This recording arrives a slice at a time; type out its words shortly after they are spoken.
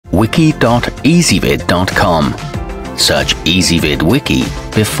wiki.ezvid.com. Search Ezvid Wiki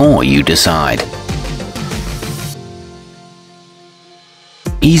before you decide.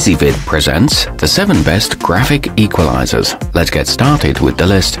 Ezvid presents the 7 best graphic equalizers. Let's get started with the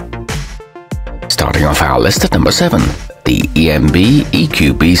list. Starting off our list at number 7. The EMB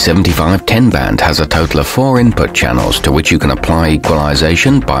EQB7510 band has a total of 4 input channels to which you can apply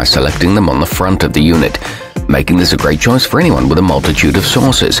equalization by selecting them on the front of the unit, making this a great choice for anyone with a multitude of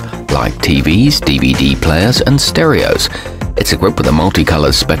sources, like TVs, DVD players, and stereos. It's equipped with a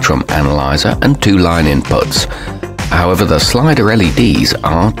multicolored spectrum analyzer and 2 line inputs. However, the slider LEDs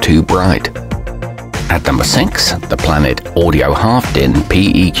are too bright. At number 6, the Planet Audio Half-DIN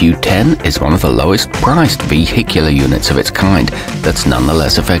PEQ10 is one of the lowest priced vehicular units of its kind that's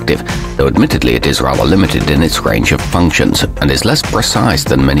nonetheless effective, though admittedly it is rather limited in its range of functions and is less precise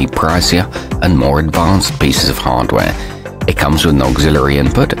than many pricier and more advanced pieces of hardware. It comes with an auxiliary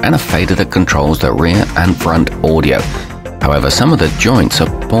input and a fader that controls the rear and front audio. However, some of the joints are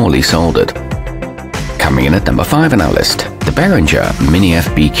poorly soldered. Coming in at number 5 on our list, the Behringer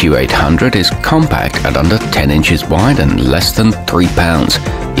minifbq 800 is compact at under 10 inches wide and less than 3 pounds,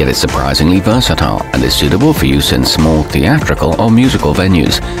 yet it's surprisingly versatile and is suitable for use in small theatrical or musical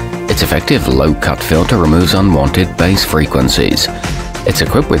venues. Its effective low-cut filter removes unwanted bass frequencies. It's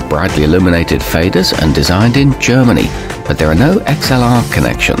equipped with brightly illuminated faders and designed in Germany, but there are no XLR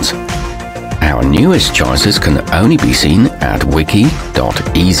connections. Our newest choices can only be seen at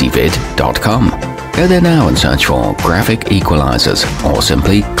wiki.ezvid.com. Go there now and search for graphic equalizers, or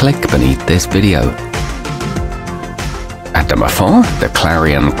simply click beneath this video. At number 4, the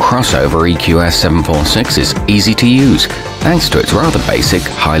Clarion Crossover EQS746 is easy to use, thanks to its rather basic,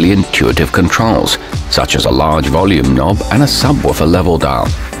 highly intuitive controls, such as a large volume knob and a subwoofer level dial.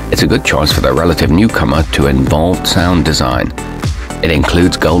 It's a good choice for the relative newcomer to involved sound design. It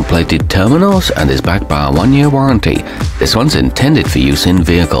includes gold-plated terminals and is backed by a 1-year warranty. This one's intended for use in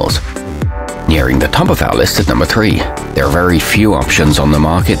vehicles. Nearing the top of our list at number 3, there are very few options on the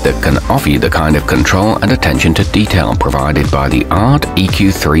market that can offer you the kind of control and attention to detail provided by the ART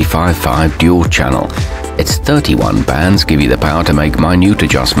EQ355 dual channel. Its 31 bands give you the power to make minute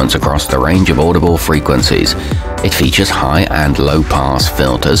adjustments across the range of audible frequencies. It features high and low pass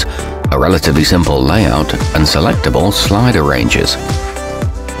filters, a relatively simple layout, and selectable slider ranges.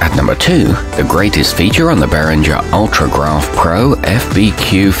 At number 2, the greatest feature on the Behringer UltraGraph Pro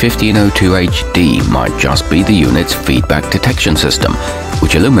FBQ1502HD might just be the unit's feedback detection system,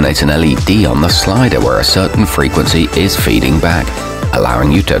 which illuminates an LED on the slider where a certain frequency is feeding back,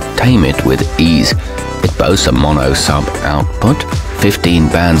 allowing you to tame it with ease. It boasts a mono sub output, 15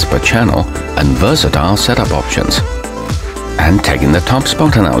 bands per channel, and versatile setup options. And taking the top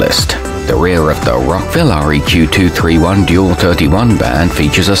spot on our list, the rear of the Rockville REQ231 Dual 31 band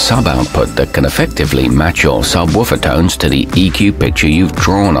features a sub-output that can effectively match your subwoofer tones to the EQ picture you've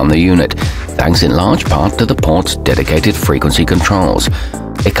drawn on the unit, thanks in large part to the port's dedicated frequency controls.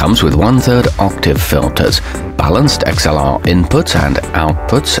 It comes with 1/3 octave filters, balanced XLR inputs and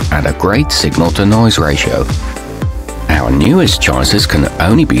outputs, and a great signal-to-noise ratio. Our newest choices can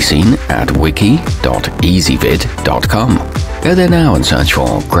only be seen at wiki.ezvid.com. Go there now and search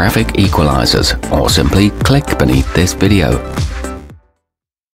for graphic equalizers, or simply click beneath this video.